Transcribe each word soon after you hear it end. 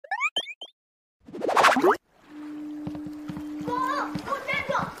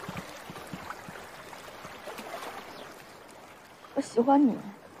欢你。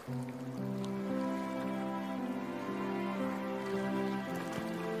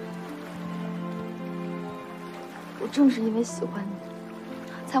我正是因为喜欢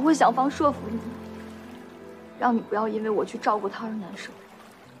你，才会想方设法你，让你不要因为我去照顾他而难受。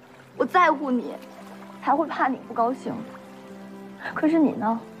我在乎你，才会怕你不高兴。可是你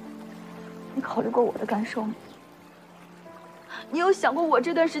呢？你考虑过我的感受吗？你有想过我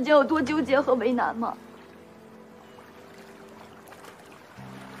这段时间有多纠结和为难吗？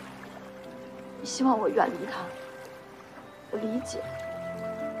你希望我远离他，我理解。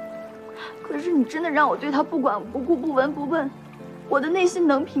可是你真的让我对他不管不顾、不闻不问，我的内心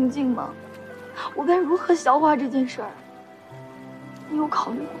能平静吗？我该如何消化这件事儿？你有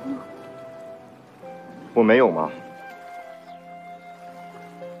考虑过吗？我没有吗？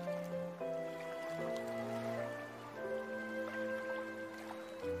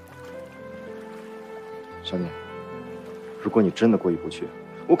小念，如果你真的过意不去，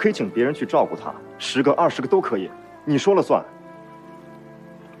我可以请别人去照顾他，10个、20个都可以，你说了算。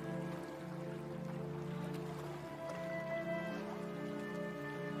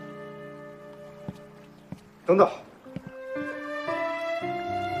等等。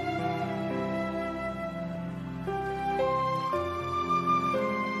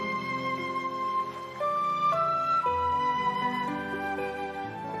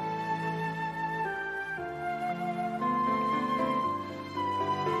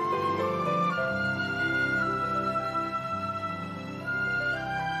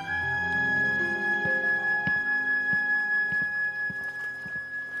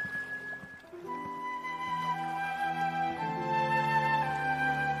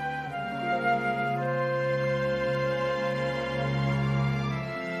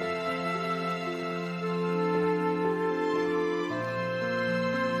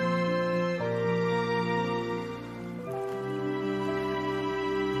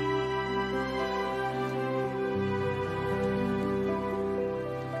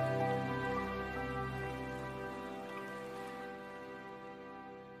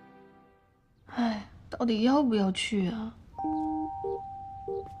到底要不要去啊？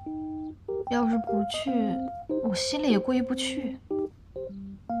要是不去，我心里也过意不去。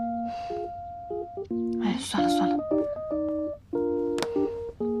哎，算了算了。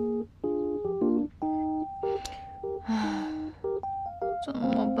唉，怎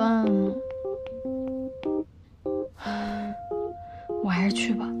么办呢？我还是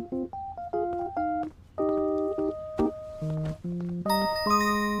去吧。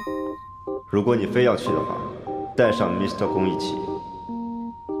如果你非要去的话，带上 Mr. 宫一起。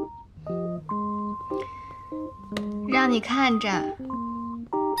让你看着。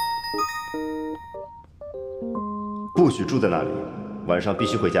不许住在那里，晚上必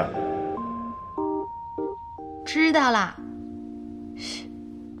须回家。知道啦。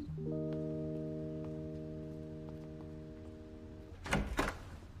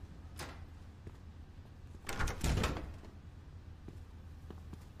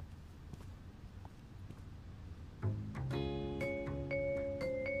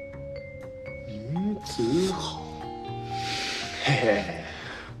子好，嘿嘿，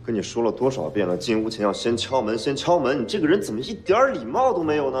跟你说了多少遍了，进屋前要先敲门，先敲门。你这个人怎么一点礼貌都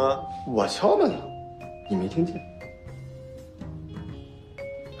没有呢？我敲门了，你没听见？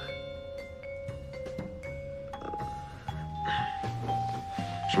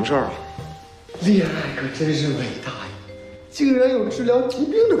什么事儿啊？恋爱可真是伟大呀，竟然有治疗疾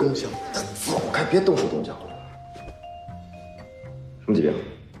病的功效。走开，别动手动脚了。什么疾病？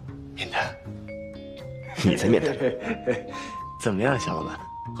面瘫。你才面瘫。怎么样，小老板，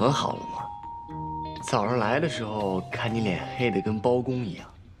很好了吗？早上来的时候看你脸黑的跟包公一样，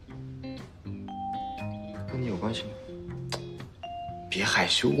跟你有关系吗？别害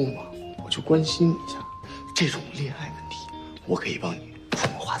羞嘛，我就关心你一下。这种恋爱问题，我可以帮你出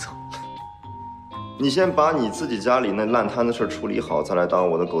谋划策。你先把你自己家里那烂摊子事处理好，再来当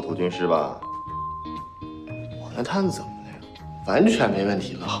我的狗头军师吧。我那摊子怎么了呀？完全没问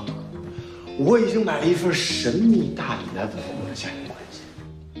题了。我已经买了一份神秘大礼来稳固我的家庭关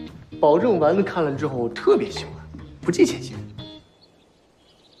系，保证丸子看了之后特别喜欢，不计前嫌。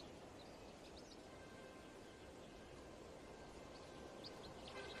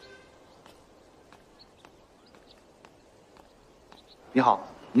你好，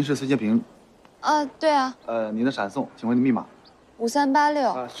您是孙建平。啊，对啊。您的闪送，请问密码5386。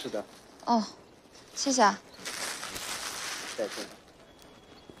啊，是的。哦，谢谢啊。再见。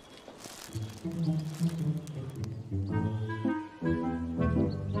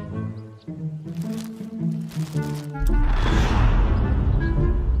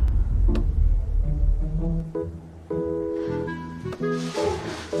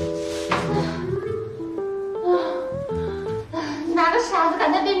傻子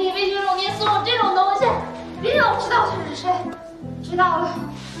敢在电梯微信中间送我这种东西，别让我知道他是谁。知道了，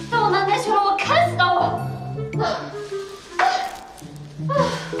等我男开学了，我砍死他我！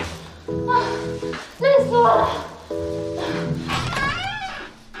累死我了！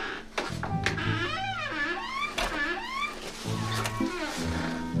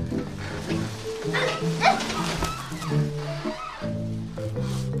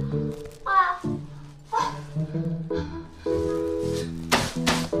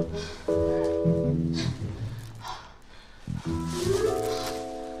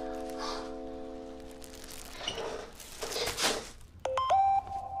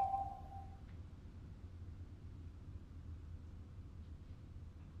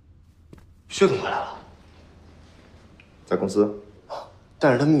薛总回来了，在公司。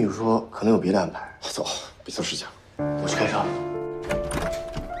但是他秘书说可能有别的安排。走，别做事情。我去开车。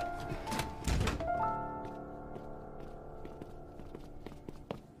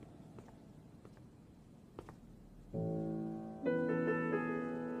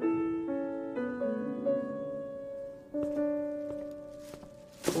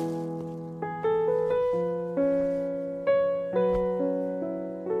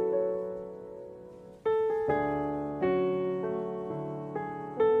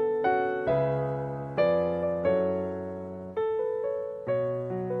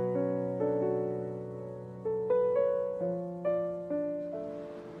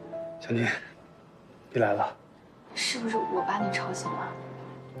小念，你来了。是不是我把你吵醒了？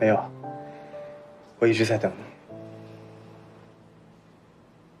没有，我一直在等你。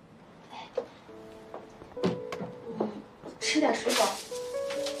吃点水果。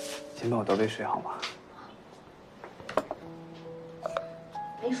先帮我倒杯水好吗？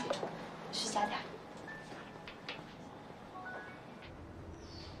没水，去加点。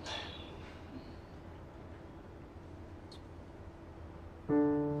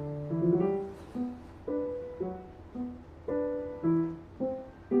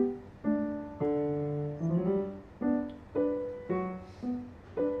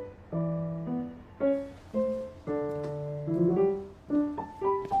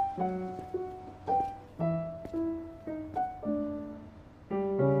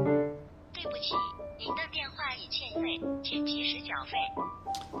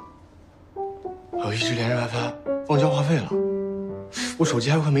我一直连着 WiFi， 忘交话费了，我手机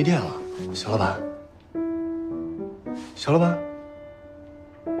还快没电了。小老板，小老板，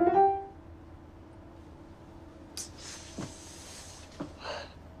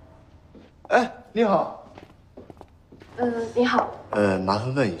哎，你好。你好。麻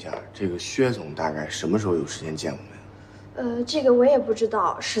烦问一下，这个薛总大概什么时候有时间见我们呀？这个我也不知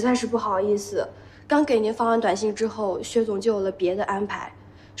道，实在是不好意思。刚给您发完短信之后，薛总就有了别的安排，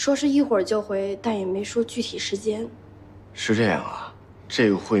说是一会儿就回，但也没说具体时间。是这样啊，这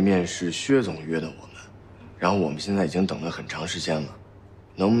个会面是薛总约的我们，然后我们现在已经等了很长时间了，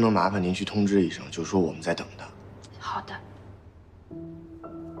能不能麻烦您去通知一声，就说我们在等他？好的。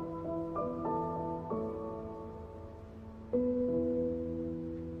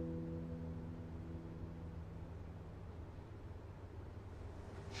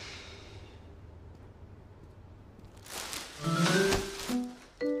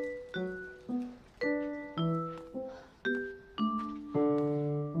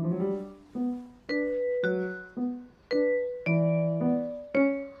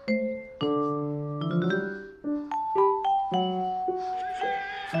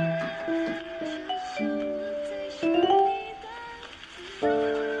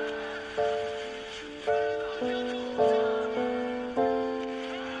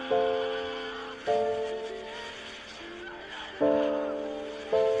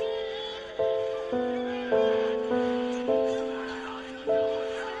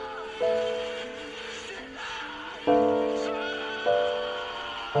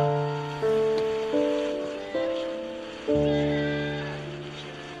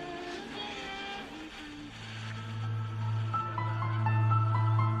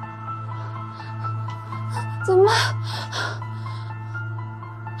怎么？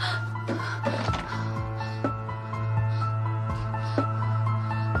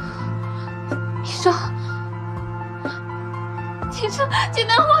医生，医生，接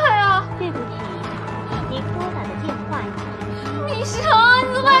电话呀！对不起，您拨打的电话已医生，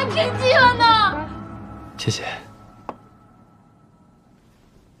你怎么还偏激了呢？谢谢。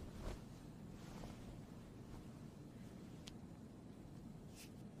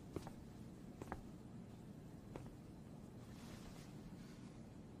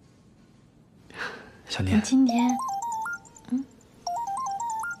小念，你今天，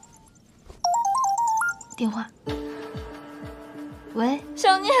电话。喂，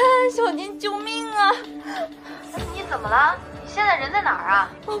小念，小念，救命啊！你怎么了？你现在人在哪儿啊？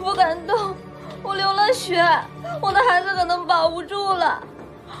我不敢动，我流了血，我的孩子可能保不住了。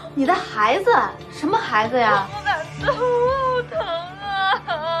你的孩子？什么孩子呀？我不敢动，我好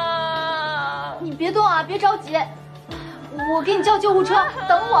疼啊！你别动啊，别着急，我给你叫救护车。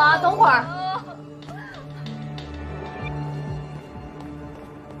等我啊，等会儿。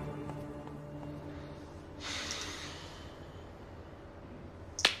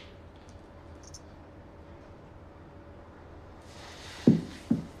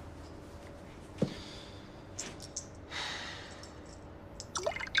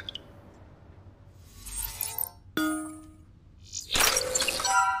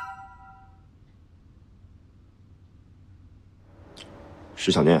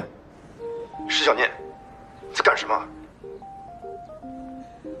石小念，石小念，你在干什么？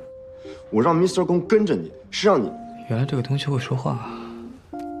我让 Mr. 宫跟着你，是让你……原来这个东西会说话啊！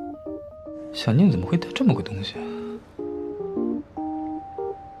小念怎么会带这么个东西啊？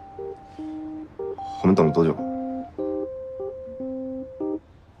我们等了多久？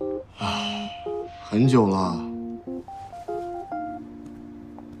很久了。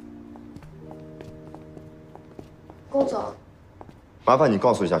龚总。麻烦你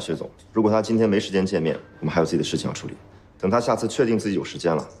告诉一下薛总，如果他今天没时间见面，我们还有自己的事情要处理。等他下次确定自己有时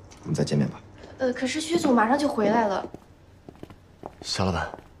间了，我们再见面吧。可是薛总马上就回来了。小老板，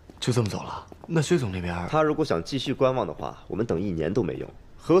就这么走了？那薛总那边，他如果想继续观望的话，我们等1年都没用。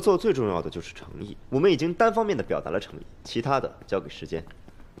合作最重要的就是诚意，我们已经单方面的表达了诚意，其他的交给时间。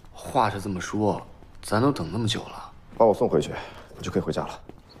话是这么说，咱都等那么久了，把我送回去，我就可以回家了。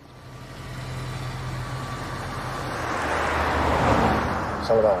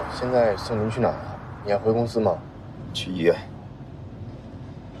小老板，现在送您去哪儿啊？你还回公司吗？去医院。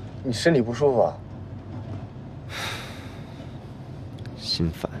你身体不舒服啊？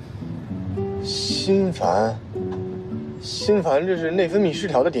心烦。心烦？心烦，这是内分泌失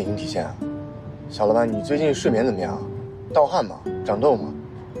调的典型体现啊。小老板，你最近睡眠怎么样？盗汗吗？长痘吗？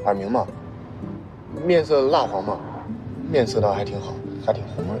耳鸣吗？面色蜡黄吗？面色倒还挺好，还挺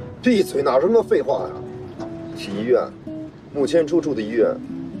红润。闭嘴！哪有这么多废话呀？去医院。穆千初住的医院。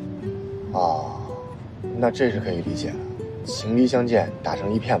啊，那这是可以理解的。情敌相见，打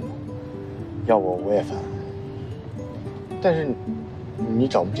成一片嘛。要我也烦。但是你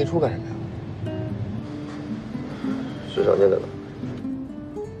找穆千初干什么呀？石小念在哪？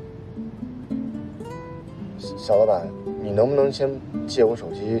小老板，你能不能先借我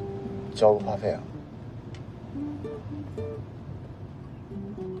手机交个话费啊？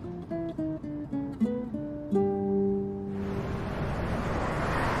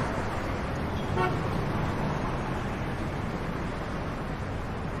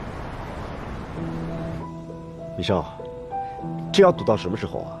李少，这要赌到什么时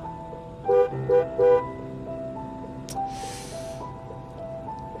候啊？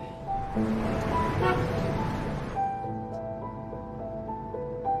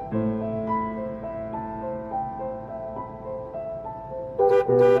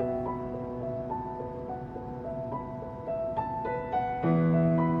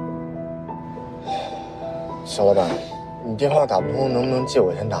小老板，你电话打不通，能不能借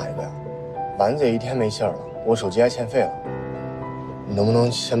我先打一个呀？丸子也1天没信儿了，我手机还欠费了，你能不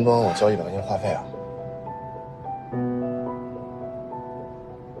能先帮我交100块钱话费啊？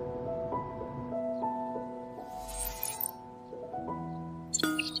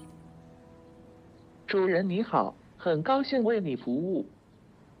主人你好，很高兴为你服务。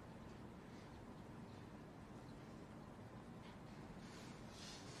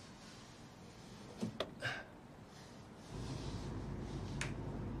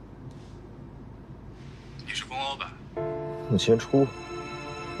你是宫欧吧？穆千初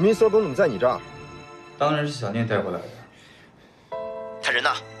 ，Mr. 宫怎么在你这儿？当然是小念带过来的。他人呢？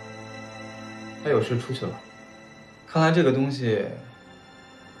他有事出去了。看来这个东西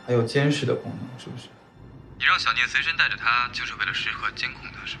还有监视的功能，是不是？你让小念随身带着它，就是为了时刻监控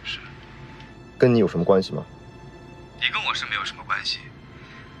它，是不是？跟你有什么关系吗？你跟我是没有什么关系，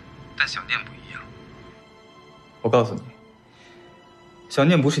但小念不一样。我告诉你，小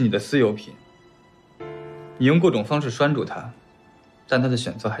念不是你的私有品。你用各种方式拴住他，但他的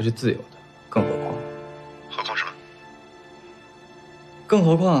选择还是自由的。更何况什么？更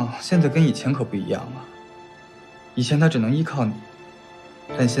何况现在跟以前可不一样了。以前他只能依靠你，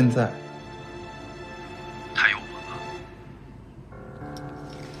但现在他有我了。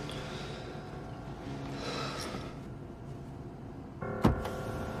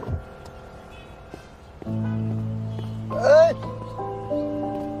哎，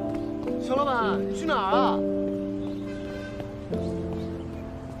小老板，你去哪儿啊？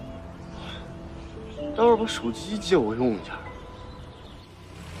待会儿把手机借我用一下。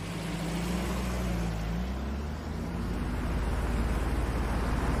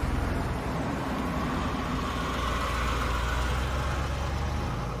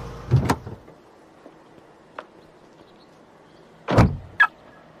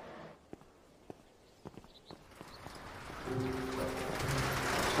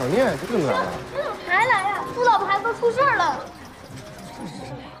小念，这怎么来了？这怎么还来呀？我老婆孩子都出事了。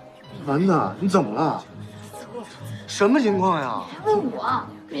丸子，你怎么了？什么情况呀？还问我？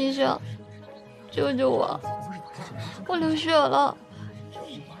医生，救救我！我流血了。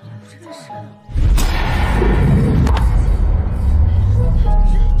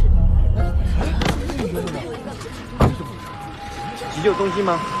急救中心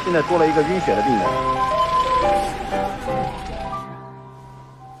吗？现在多了一个晕血的病人。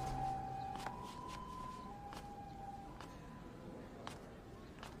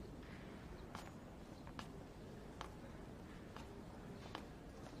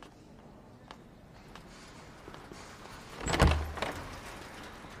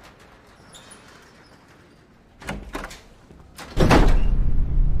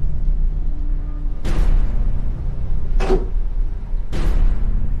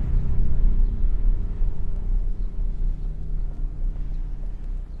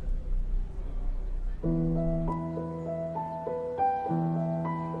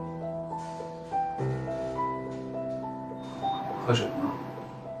喝水吗？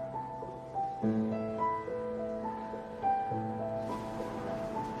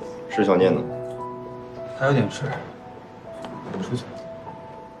石小念呢？他有点事，出去。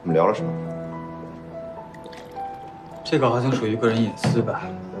你们聊了什么？这个好像属于个人隐私吧？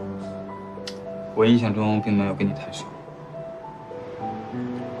我印象中并没有跟你太熟，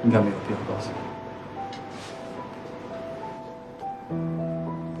应该没有必要告诉你。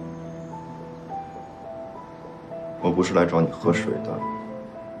我不是来找你喝水的。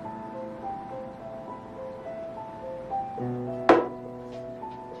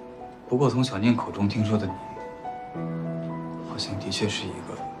不过从小念口中听说的你，好像的确是一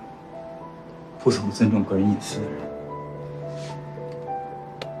个不怎么尊重个人隐私的人。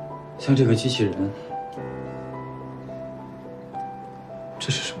像这个机器人，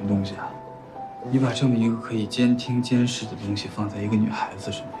这是什么东西啊？你把这么一个可以监听监视的东西放在一个女孩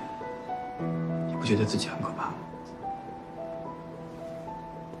子身边，你不觉得自己很可怕吗？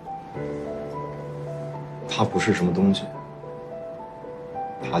它不是什么东西，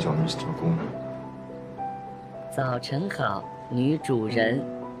它叫你老公。早晨好，女主人，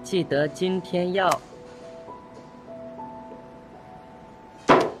记得今天要。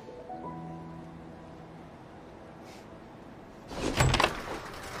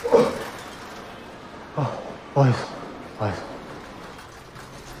不好意思，不好意思。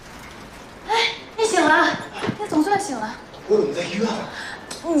哎，你醒了，你总算醒了。我怎么在医院？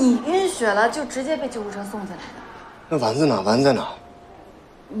你晕血了，就直接被救护车送进来的。那丸子呢？丸子在哪？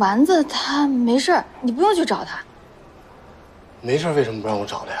丸子他没事，你不用去找他。没事，为什么不让我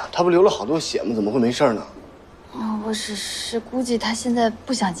找他呀？他不流了好多血吗？怎么会没事呢？我是估计他现在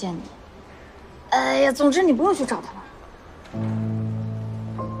不想见你。哎呀，总之你不用去找他了。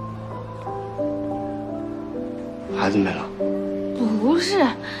孩子没了？不是。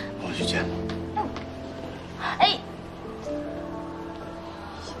我去见他。哎。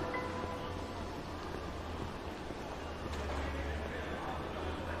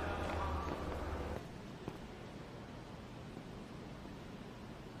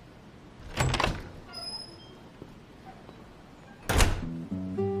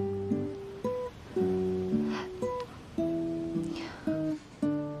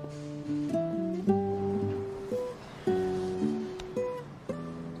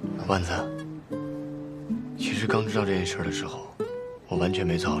丸子，其实刚知道这件事的时候，我完全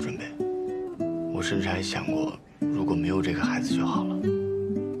没做好准备。我甚至还想过，如果没有这个孩子就好了。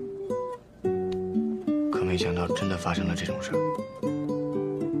可没想到，真的发生了这种事儿。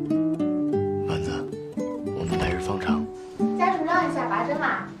丸子，我们来日方长。家属让一下，拔针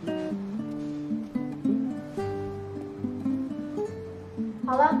啦。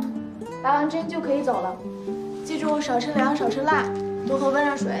好了，拔完针就可以走了。记住，少吃凉，少吃辣，多喝温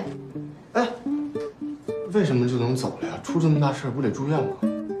热水。哎，为什么就能走了呀？出这么大事不得住院吗？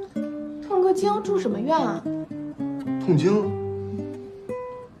痛个经，住什么院啊？痛经？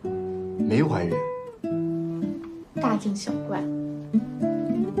没怀孕？大惊小怪。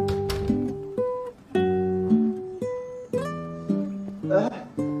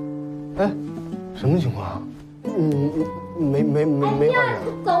哎，什么情况？没怀孕。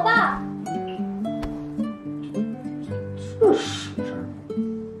走吧。这是事儿。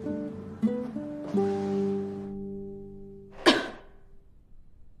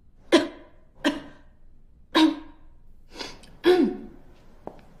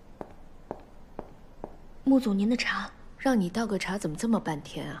总您的茶。让你倒个茶，怎么这么半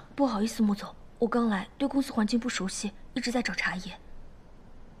天啊？不好意思，穆总，我刚来，对公司环境不熟悉，一直在找茶叶。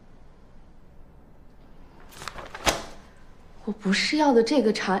我不是要的这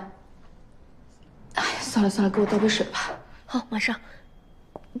个茶。哎，算了算了，给我倒杯水吧。好，马上。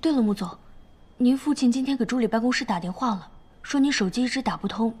对了，穆总，您父亲今天给助理办公室打电话了，说您手机一直打不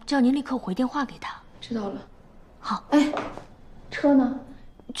通，叫您立刻回电话给他。知道了。好。哎，车呢？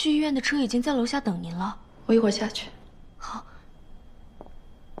去医院的车已经在楼下等您了。我一会儿下去。好。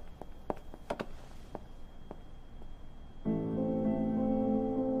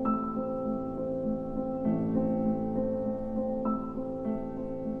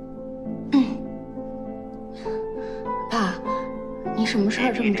爸，你什么事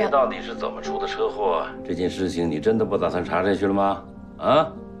儿这么着？到底是怎么出的车祸？这件事情你真的不打算查下去了吗？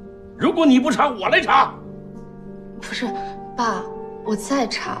啊？如果你不查，我来查。不是，爸，我在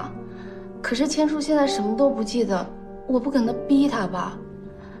查。可是千树现在什么都不记得，我不可能逼他吧？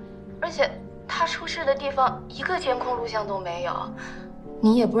而且他出事的地方一个监控录像都没有，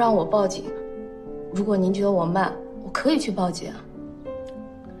您也不让我报警。如果您觉得我慢，我可以去报警。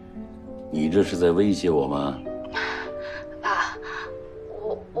你这是在威胁我吗？爸，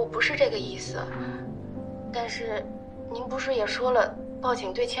我不是这个意思。但是您不是也说了，报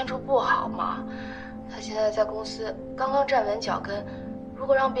警对千树不好吗？他现在在公司刚刚站稳脚跟，如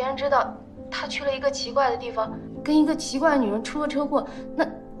果让别人知道他去了一个奇怪的地方，跟一个奇怪的女人出了车祸，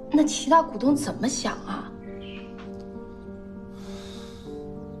那其他股东怎么想啊？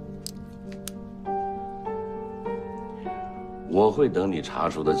我会等你查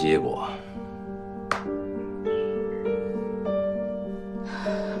出的结果。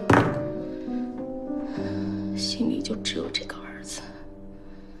心里就只有这个儿子。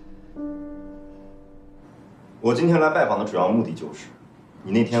我今天来拜访的主要目的就是，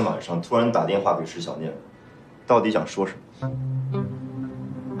你那天晚上突然打电话给石小念，到底想说什么？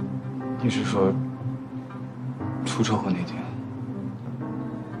你是说出车祸那天？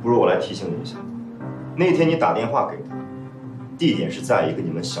不如我来提醒你一下，那天你打电话给他，地点是在一个你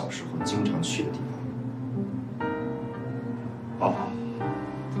们小时候经常去的地方。哦，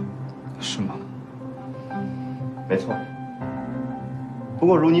是吗？没错。不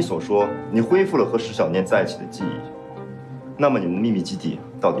过如你所说，你恢复了和石小念在一起的记忆，那么你们的秘密基地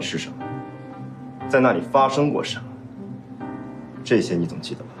到底是什么？在那里发生过什么？这些你总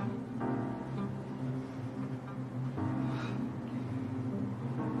记得吧？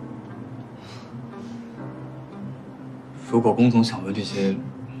如果龚总想问这些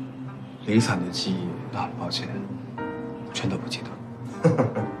零散的记忆，那很抱歉，真的不记得。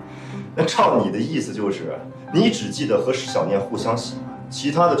那照你的意思就是，你只记得和石小念互相喜欢，其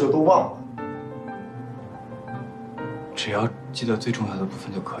他的就都忘了。只要记得最重要的部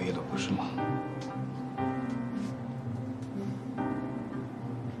分就可以了，不是吗？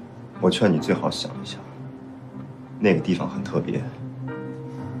我劝你最好想一想，那个地方很特别，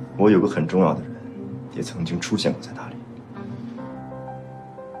我有个很重要的人，也曾经出现过在那里。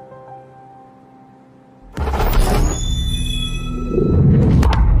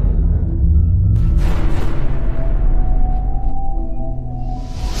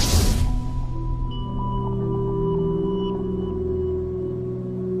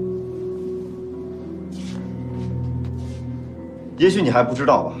也许你还不知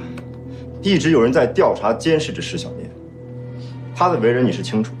道吧，一直有人在调查监视着石小念。他的为人你是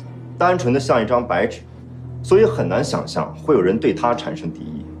清楚的，单纯的像一张白纸，所以很难想象会有人对他产生敌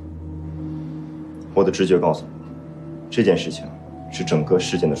意。我的直觉告诉我，这件事情是整个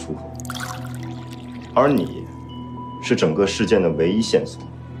事件的出口，而你是整个事件的唯一线索。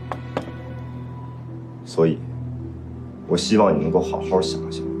所以，我希望你能够好好想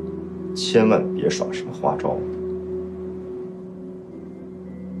想，千万别耍什么花招。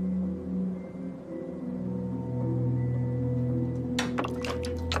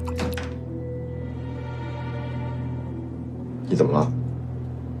你怎么了？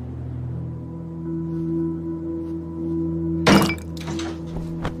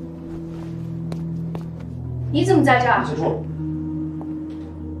你怎么在这儿？记住。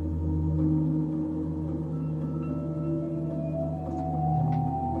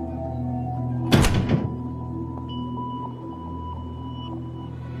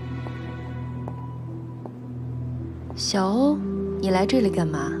小欧，你来这里干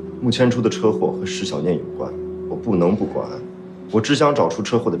嘛？穆千出的车祸和石小念有关，我不能不管。我只想找出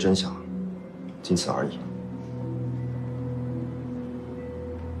车祸的真相，仅此而已。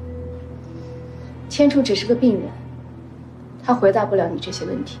千楚只是个病人，他回答不了你这些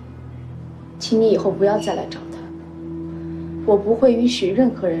问题，请你以后不要再来找他。我不会允许任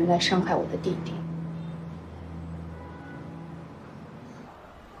何人来伤害我的弟弟。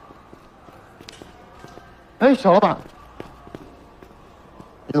哎，小老板，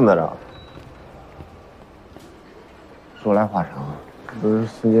你怎么在这儿？说来话长，不是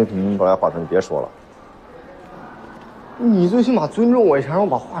孙洁平。说来话长，你别说了。你最起码尊重我一下，让我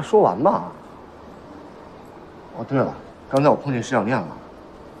把话说完吧。哦，对了，刚才我碰见石小念了。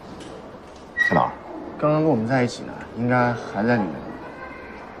在哪儿？刚刚跟我们在一起呢，应该还在里面。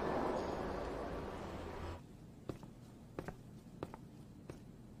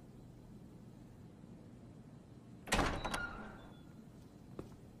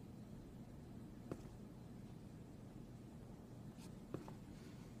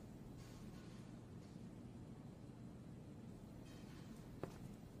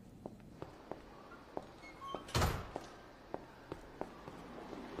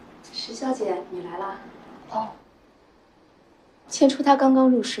石小姐，你来啦。哦。千初她刚刚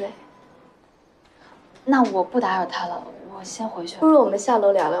入睡。那我不打扰她了，我先回去了。不如我们下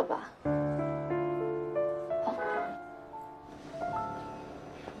楼聊聊吧。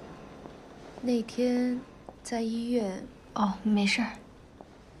那天在医院。哦，没事儿。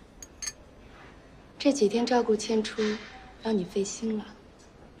这几天照顾千初，让你费心了。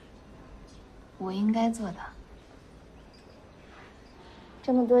我应该做的。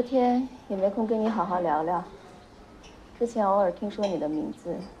这么多天也没空跟你好好聊聊。之前偶尔听说你的名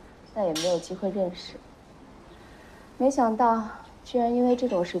字，但也没有机会认识。没想到居然因为这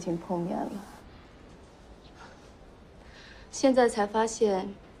种事情碰面了。现在才发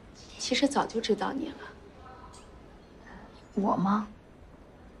现，其实早就知道你了。我吗？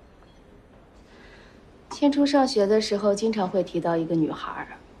千初上学的时候经常会提到一个女孩，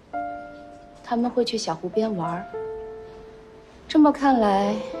他们会去小湖边玩。这么看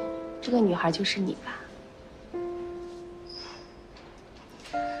来，这个女孩就是你吧？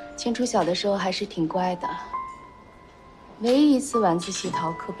千初小的时候还是挺乖的，唯一一次晚自习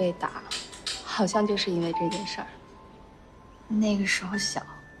逃课被打，好像就是因为这件事儿。那个时候小，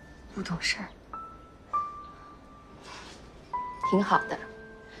不懂事儿。挺好的，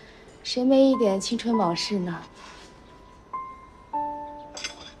谁没一点青春往事呢？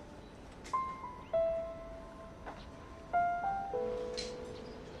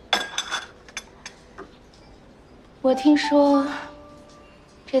我听说，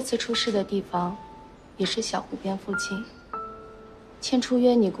这次出事的地方，也是小湖边附近。千初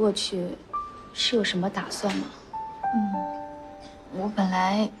约你过去，是有什么打算吗？我本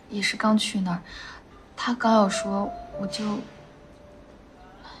来也是刚去那儿，他刚要说，我就……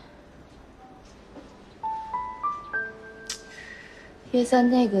约在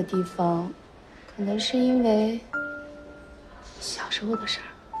那个地方，可能是因为小时候的事儿。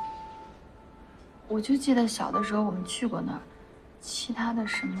我就记得小的时候我们去过那儿，其他的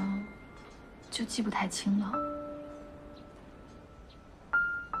什么就记不太清了。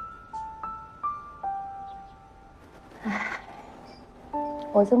唉，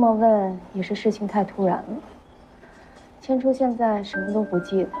我这么问也是事情太突然了。千初现在什么都不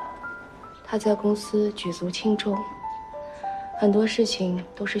记得，他在公司举足轻重，很多事情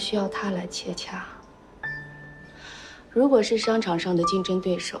都是需要他来接洽。如果是商场上的竞争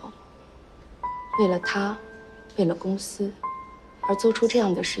对手，为了他，为了公司，而做出这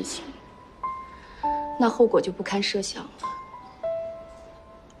样的事情，那后果就不堪设想了。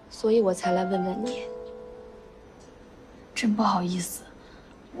所以我才来问问你。真不好意思，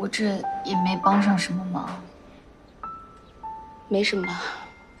我这也没帮上什么忙。没什么。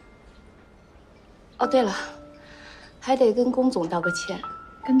哦，对了，还得跟龚总道个歉。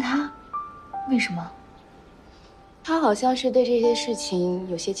跟他？为什么？他好像是对这些事情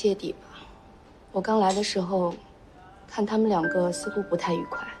有些芥蒂吧。我刚来的时候，看他们两个似乎不太愉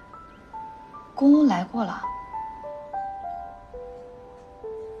快。龚欧来过了。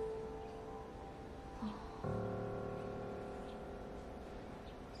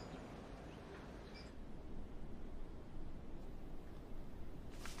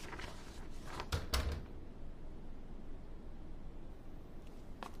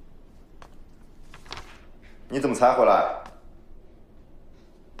你怎么才回来？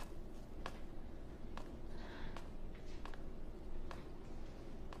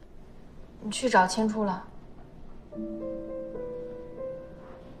你去找千初了？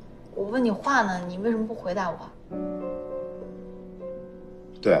我问你话呢，你为什么不回答我？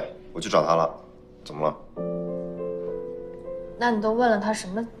对，我去找他了，怎么了？那你都问了他什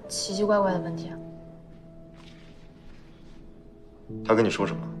么奇奇怪怪的问题啊？他跟你说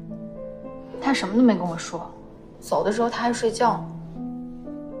什么？他什么都没跟我说，走的时候他还睡觉呢。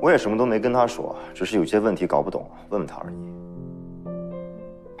我也什么都没跟他说，只是有些问题搞不懂，问问他而已。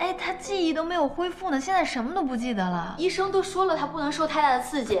哎，他记忆都没有恢复呢，现在什么都不记得了。医生都说了，他不能受太大的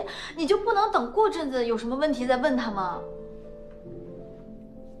刺激，你就不能等过阵子有什么问题再问他吗？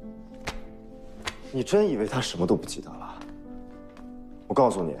你真以为他什么都不记得了？我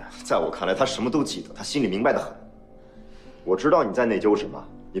告诉你，在我看来，他什么都记得，他心里明白得很。我知道你在内疚什么，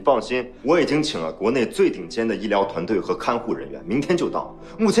你放心，我已经请了国内最顶尖的医疗团队和看护人员，明天就到。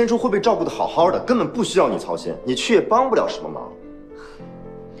穆千初会被照顾得好好的，根本不需要你操心，你去也帮不了什么忙。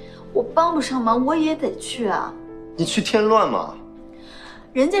我帮不上忙，我也得去啊。你去添乱吗？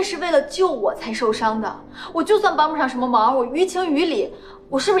人家是为了救我才受伤的，我就算帮不上什么忙，我于情于理，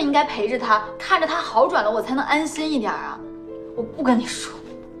我是不是应该陪着他，看着他好转了，我才能安心一点啊？我不跟你说。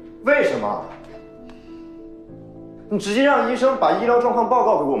为什么？你直接让医生把医疗状况报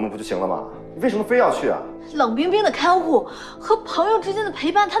告给我们不就行了吗？你为什么非要去啊？冷冰冰的看护和朋友之间的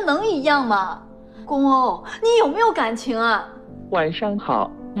陪伴，它能一样吗？宫欧，你有没有感情啊？晚上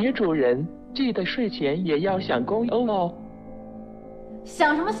好，女主人，记得睡前也要想宫欧哦。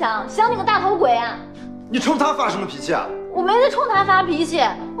想什么想？想你个大头鬼啊！你冲他发什么脾气啊？我没在冲他发脾气，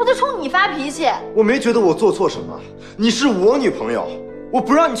我在冲你发脾气。我没觉得我做错什么，你是我女朋友，我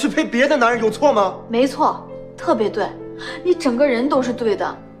不让你去陪别的男人有错吗？没错，特别对，你整个人都是对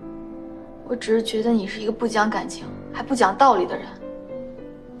的。我只是觉得你是一个不讲感情还不讲道理的人，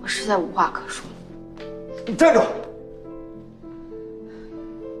我实在无话可说。你站住！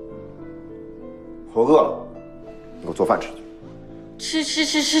我饿了，你给我做饭吃去。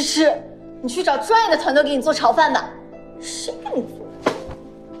吃！你去找专业的团队给你做炒饭的，谁给你做？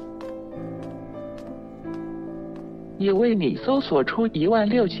也为你搜索出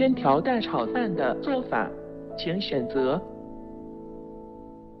16000条蛋炒饭的做法，请选择。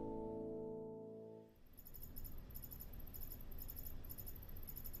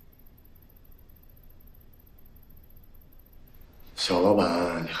小老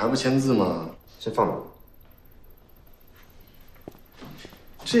板，你还不签字吗？先放着。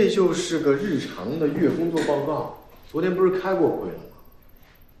这就是个日常的月工作报告，昨天不是开过会了吗？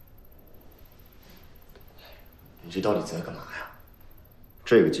你这到底在干嘛呀？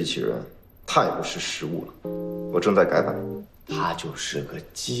这个机器人太不识时务了，我正在改版。它就是个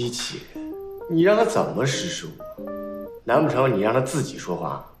机器人，你让它怎么识时务？难不成你让它自己说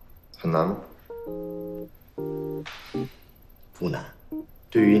话？很难吗？不难，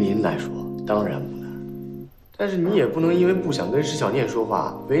对于您来说当然不难。但是你也不能因为不想跟石小念说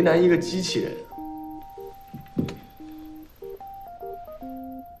话，为难一个机器人。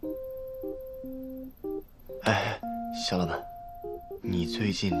哎，小老板，你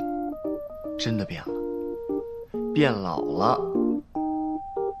最近真的变了，变老了。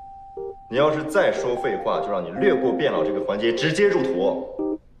你要是再说废话，就让你略过变老这个环节，直接入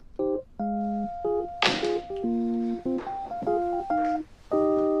土。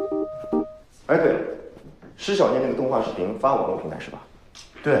哎，对了。施小念那个动画视频发网络平台是吧？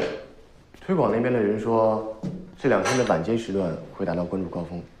对，推广那边的人说，这2天的晚间时段会达到关注高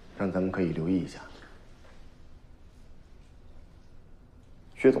峰，让咱们可以留意一下。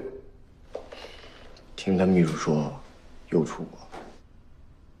薛总，听他秘书说，又出国。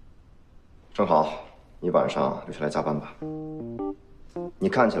正好，你晚上留下来加班吧。你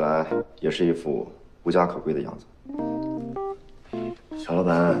看起来也是一副无家可归的样子。小老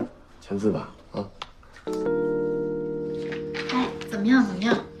板，签字吧，啊。哎，怎么样？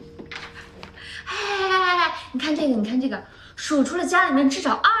哎，你看这个，数出了家里面至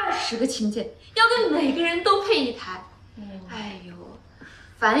少20个亲戚，要给每个人都配一台。哎呦，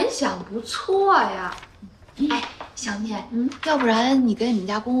反响不错呀。哎，小念，要不然你跟你们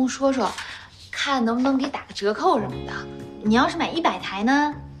家公公说说，看能不能给打个折扣什么的。你要是买100台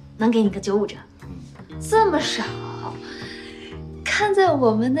呢，能给你个95折。这么少，看在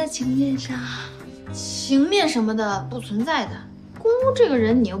我们的情面上。情面什么的不存在的，公公这个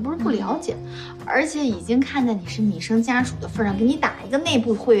人你又不是不了解，而且已经看在你是米生家属的份上，给你打一个内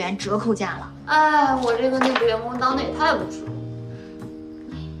部会员折扣价了。哎，我这个内部员工当的也太不值了。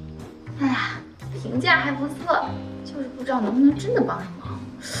哎呀，评价还不错，就是不知道能不能真的帮上忙。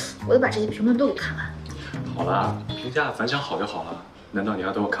我得把这些评论都给看完。好了，评价反响好就好了，难道你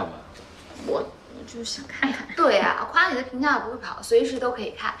要都看完？我就是想看看。对啊，夸你的评价不会跑，随时都可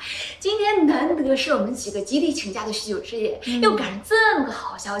以看。今天难得是我们几个集体请假的许久之夜，又赶上这么个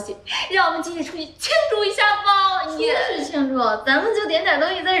好消息，让我们集体出去庆祝一下吧！出去庆祝，咱们就点点东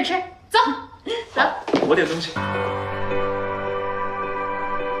西在这吃。走，走，我点东西。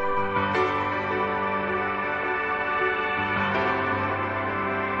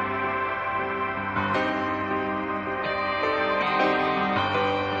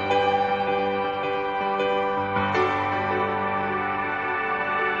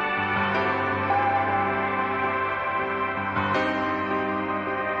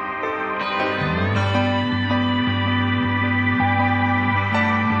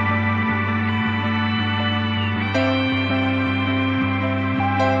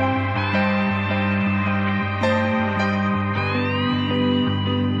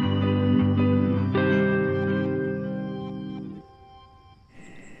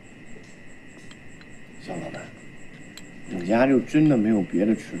家就真的没有别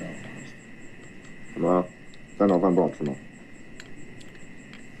的吃的了？怎么，三道饭不好吃吗？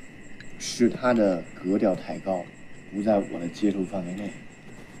是他的格调太高，不在我的接受范围内。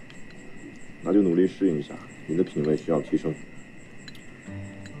那就努力适应一下，你的品味需要提升。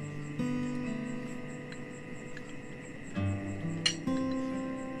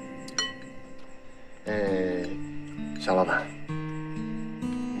小老板，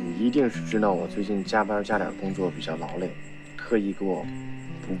你一定是知道我最近加班加点工作比较劳累，特意给我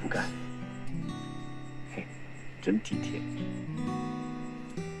补钙。嘿，真体贴。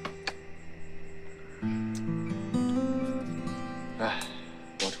哎，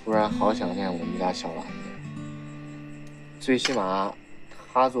我突然好想念我们家小丸子。最起码，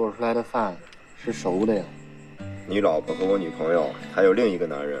他做出来的饭是熟的呀。你老婆和我女朋友还有另一个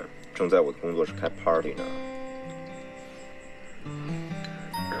男人正在我的工作室开 party 呢。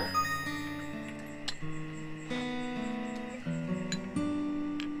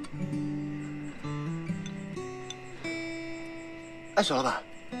哎，小老板，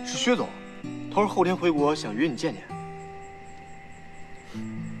是薛总，他说后天回国，想约你见见。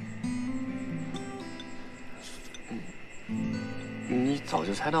你早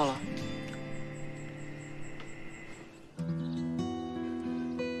就猜到了？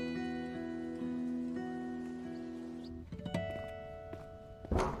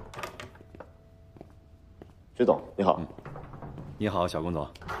薛总，你好。你好，小龚总，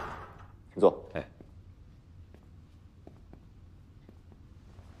请坐。哎，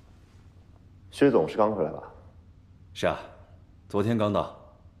薛总是刚回来吧？是啊，昨天刚到。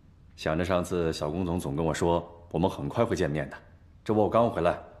想着上次小龚总跟我说我们很快会见面的，这不我刚回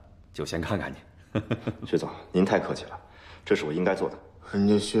来，就先看看你。薛总，您太客气了，这是我应该做的。人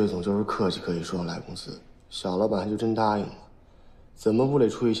家薛总就是客气可以说来公司，小老板就真答应了，怎么不得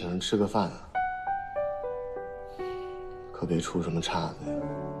出去请人吃个饭啊？可别出什么岔子呀！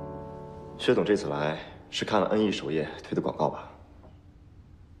薛总这次来是看了 NE 首页推的广告吧？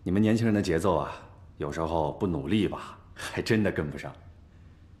你们年轻人的节奏啊，有时候不努力吧，还真的跟不上。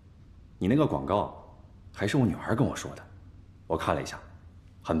你那个广告，还是我女儿跟我说的，我看了一下，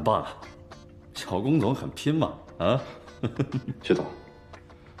很棒啊！小龚总很拼嘛，啊？薛总，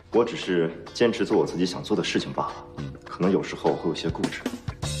我只是坚持做我自己想做的事情罢了。可能有时候会有些固执，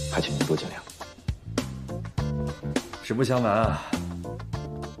还请您多见谅。实不相瞒啊，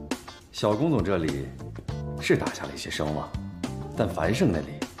小龚总这里是打下了一些声望，但樊胜那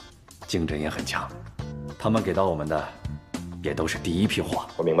里竞争也很强，他们给到我们的也都是第一批货。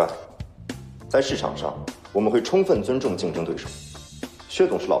我明白，在市场上我们会充分尊重竞争对手。薛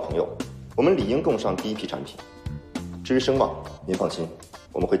总是老朋友，我们理应供上第一批产品。至于声望，您放心，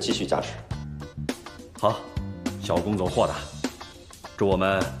我们会继续加持。好，小龚总豁达，祝我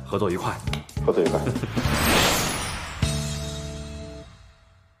们合作愉快。合作愉快。